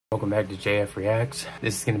welcome back to JF Reacts.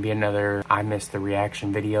 This is going to be another I Missed the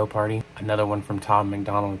Reaction video party. Another one from Tom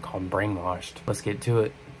MacDonald called Brainwashed. Let's get to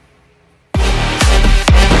it.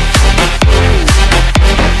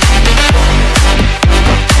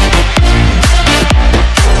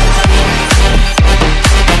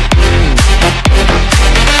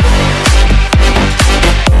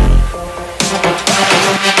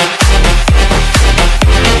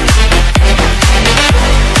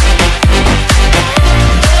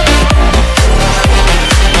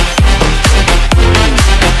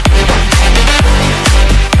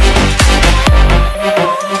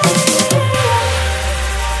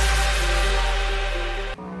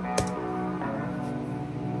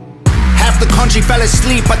 Country fell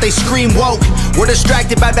asleep, but they scream woke. We're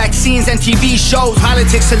distracted by vaccines and TV shows,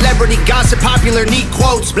 politics, celebrity gossip, popular neat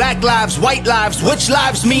quotes. Black lives, white lives, which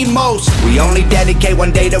lives mean most? We only dedicate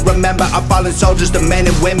one day to remember our fallen soldiers, the men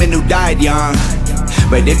and women who died young.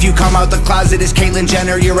 But if you come out the closet as Caitlyn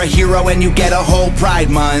Jenner, you're a hero and you get a whole Pride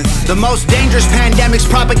Month. The most dangerous pandemic's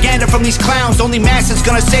propaganda from these clowns. Only mask that's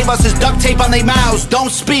gonna save us is duct tape on their mouths.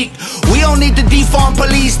 Don't speak. We don't need to defund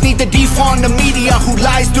police, need to defund the media who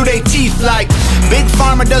lies through their teeth like Big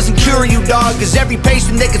Pharma doesn't cure you, dog, cause every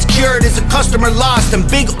patient that gets cured is a customer lost. And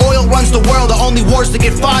big oil runs the world, the only wars that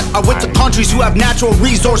get fought are with the countries who have natural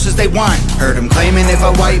resources they want. Heard him claiming if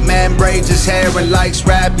a white man braids his hair and likes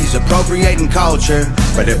rap, he's appropriating culture.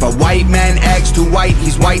 But if a white man acts too white,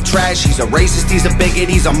 he's white trash, he's a racist, he's a bigot,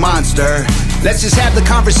 he's a monster. Let's just have the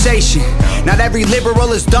conversation. Not every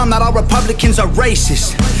liberal is dumb, not all Republicans are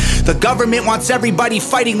racist. The government wants everybody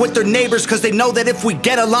fighting with their neighbors cause they know that if we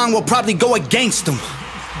get along, we'll probably go against them.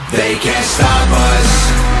 They can't stop us,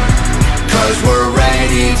 cause we're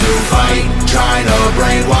ready to fight, trying to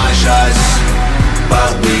brainwash us.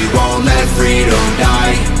 But we won't let freedom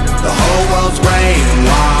die, the whole world's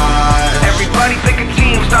brainwashed. Everybody pick a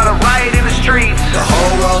team, start a riot in the streets. The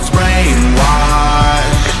whole world's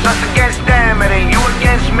brainwashed. It's us against them, it ain't you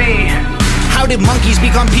against me. How did monkeys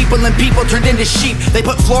become people and people turned into sheep? They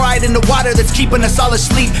put fluoride in the water that's keeping us all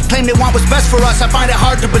asleep. Claim they want what's best for us, I find it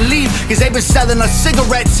hard to believe, cause they've been selling us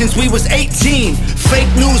cigarettes since we was 18.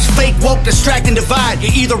 Fake news, fake woke, distract and divide.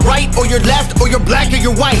 You're either right or you're left, or you're black or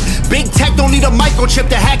you're white. Big tech don't need a microchip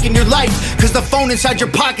to hack in your life, cause the phone inside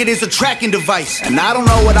your pocket is a tracking device. And I don't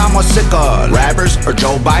know what I'm more sick of, rappers or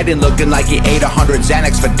Joe Biden looking like he ate 100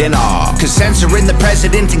 Xanax for dinner. Cause censoring the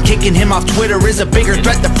president and kicking him off Twitter is a bigger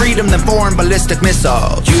threat to freedom than foreign ballistic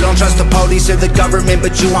missiles. You don't trust the police or the government,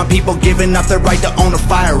 but you want people giving up their right to own a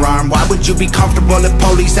firearm. Why would you be comfortable if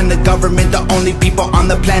police and the government the only people on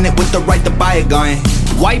the planet with the right to buy a gun?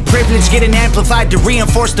 White privilege getting amplified to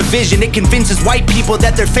reinforce division. It convinces white people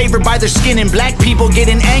that they're favored by their skin, and black people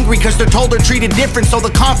getting angry cause they're told they're treated different. So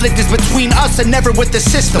the conflict is between us and never with the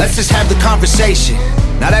system. Let's just have the conversation.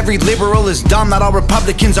 Not every liberal is dumb, not all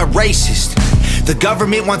Republicans are racist. The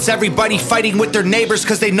government wants everybody fighting with their neighbors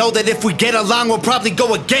cause they know that if we get along, we'll probably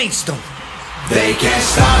go against them. They can't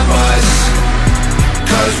stop us,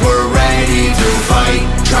 cause we're ready to fight,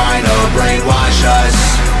 trying to brainwash us.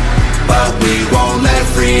 But we won't let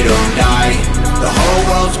freedom die, the whole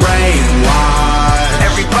world's brainwashed.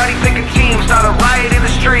 Everybody pick a team, start a riot in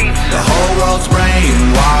the streets. The whole world's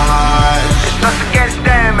brainwashed. It's us against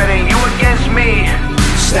them, it ain't you against me.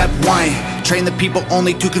 Step 1, train the people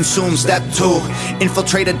only to consume. Step 2,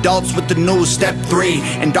 infiltrate adults with the news. Step 3,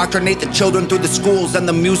 indoctrinate the children through the schools and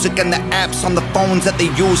the music and the apps on the phones that they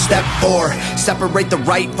use. Step 4, separate the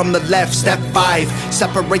right from the left. Step 5,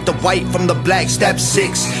 separate the white from the black. Step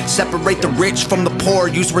 6, separate the rich from the poor.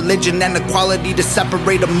 Use religion and equality to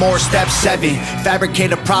separate them more. Step 7,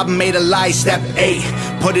 fabricate a problem made a lie. Step 8,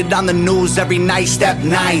 put it on the news every night. Step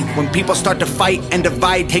 9, when people start to fight and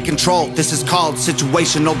divide, take control. This is called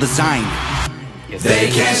situational design.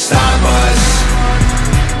 They can't stop us,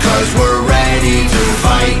 cause we're ready to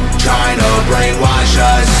fight, trying to brainwash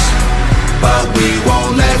us. But we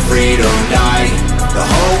won't let freedom die, the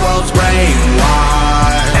whole world's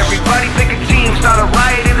brainwashed. Everybody pick a team, start a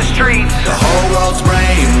riot in the streets. The whole world's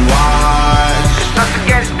brainwashed. It's us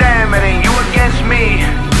against them, it ain't you against me.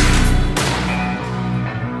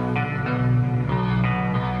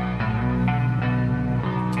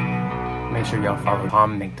 Make sure y'all follow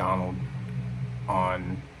Tom MacDonald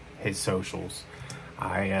on his socials.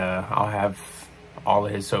 I'll have all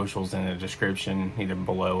of his socials in the description, either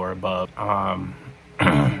below or above.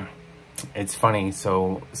 It's funny,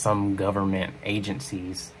 so some government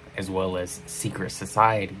agencies as well as secret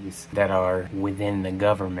societies that are within the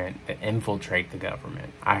government that infiltrate the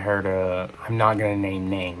government. I heard I'm not going to name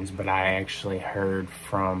names, but I actually heard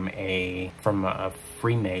from a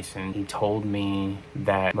Freemason. He told me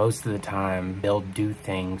that most of the time they'll do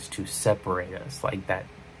things to separate us, like that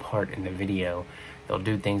part in the video. They'll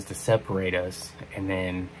do things to separate us, and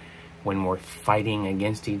then when we're fighting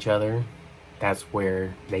against each other, that's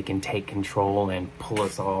where they can take control and pull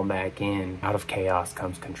us all back in. Out of chaos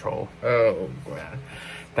comes control. Oh, God.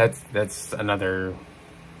 That's another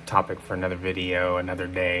topic for another video, another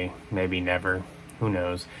day, maybe never, who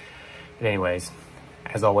knows. But anyways,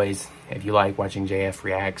 as always, if you like watching JF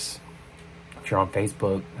Reacts, if you're on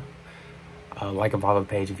Facebook, like and follow the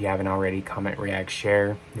page if you haven't already, comment, react,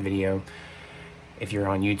 share the video. If you're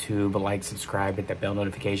on YouTube, like, subscribe, hit that bell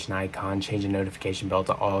notification icon, change the notification bell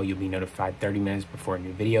to all. You'll be notified 30 minutes before a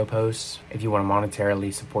new video posts. If you want to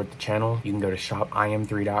monetarily support the channel, you can go to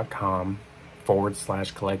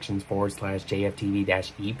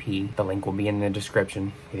shopim3.com/collections/JFTV-EP. The link will be in the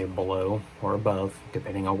description, either below or above,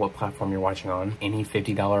 depending on what platform you're watching on. Any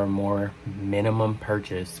 $50 or more minimum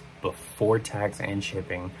purchase before tax and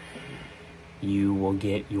shipping, you will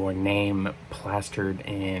get your name plastered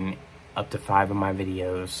in up to 5 of my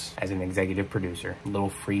videos as an executive producer. A little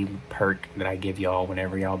free perk that I give y'all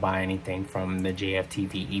whenever y'all buy anything from the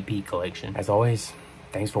JFTV EP collection. As always,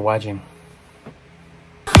 thanks for watching.